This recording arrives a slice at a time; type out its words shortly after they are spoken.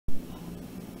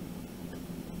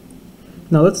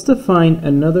Now let's define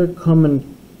another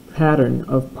common pattern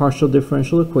of partial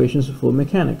differential equations of fluid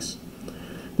mechanics.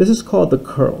 This is called the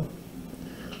curl.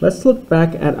 Let's look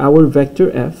back at our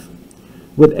vector f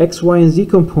with x, y, and z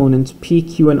components p,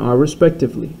 q, and r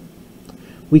respectively.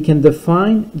 We can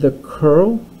define the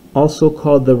curl, also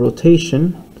called the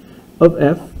rotation, of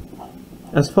f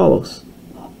as follows.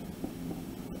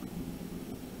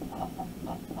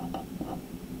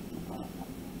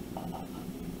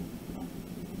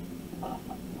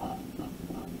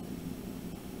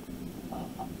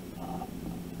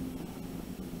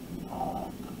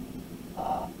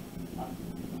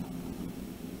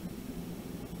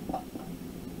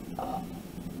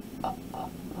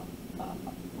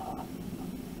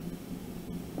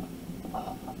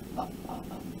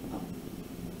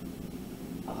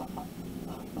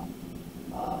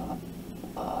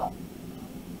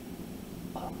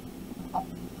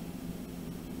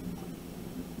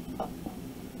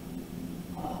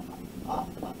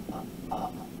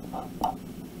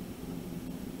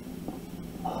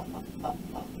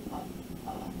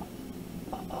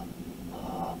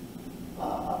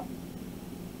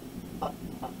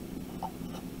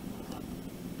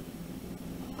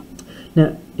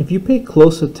 Now, if you pay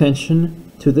close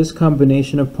attention to this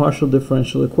combination of partial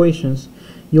differential equations,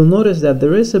 you'll notice that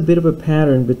there is a bit of a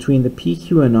pattern between the p,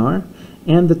 q, and r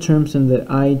and the terms in the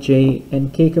I, j,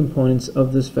 and k components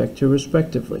of this vector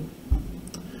respectively.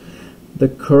 The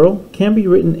curl can be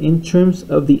written in terms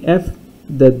of the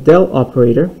del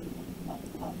operator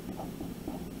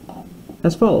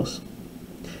as follows.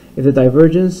 If the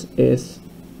divergence is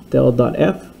del dot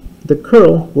f, the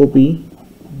curl will be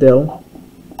del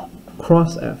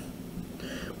cross f,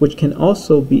 which can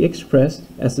also be expressed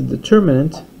as the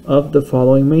determinant of the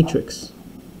following matrix.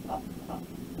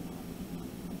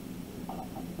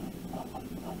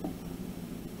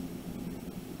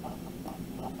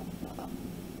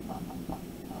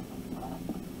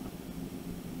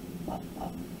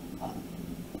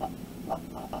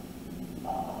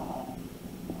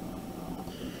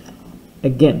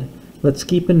 Again, let's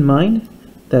keep in mind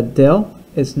that del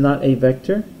is not a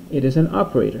vector, it is an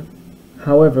operator.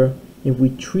 However, if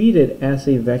we treat it as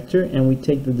a vector and we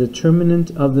take the determinant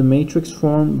of the matrix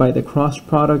formed by the cross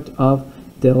product of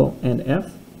del and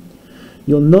f,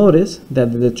 you'll notice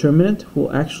that the determinant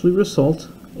will actually result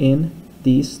in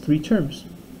these three terms.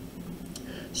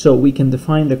 So we can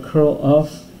define the curl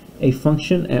of a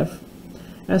function f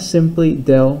as simply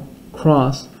del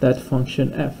cross that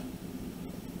function f.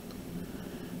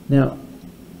 Now,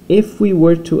 if we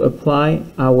were to apply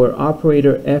our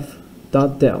operator f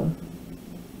dot del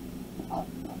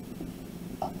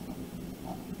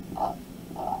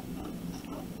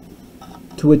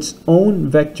to its own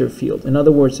vector field, in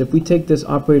other words, if we take this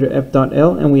operator f dot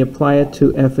l and we apply it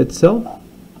to f itself,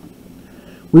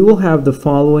 we will have the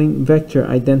following vector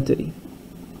identity.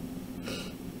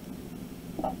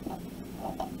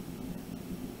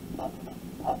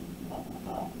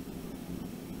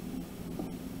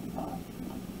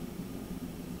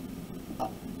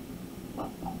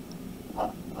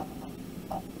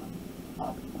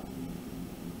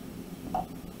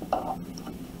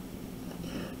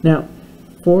 Now,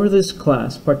 for this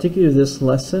class, particularly this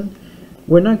lesson,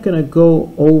 we're not going to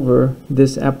go over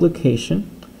this application.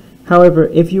 However,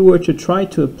 if you were to try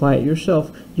to apply it yourself,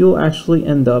 you'll actually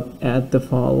end up at the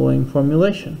following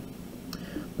formulation.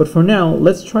 But for now,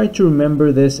 let's try to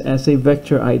remember this as a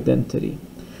vector identity.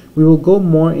 We will go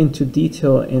more into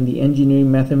detail in the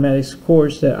engineering mathematics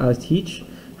course that I teach.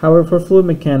 However, for fluid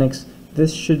mechanics,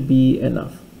 this should be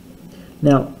enough.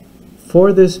 Now,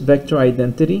 for this vector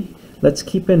identity, let's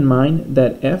keep in mind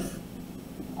that f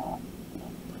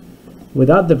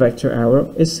without the vector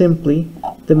arrow is simply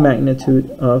the magnitude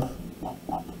of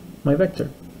my vector.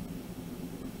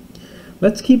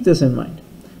 Let's keep this in mind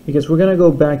because we're going to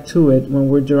go back to it when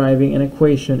we're deriving an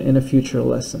equation in a future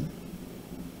lesson.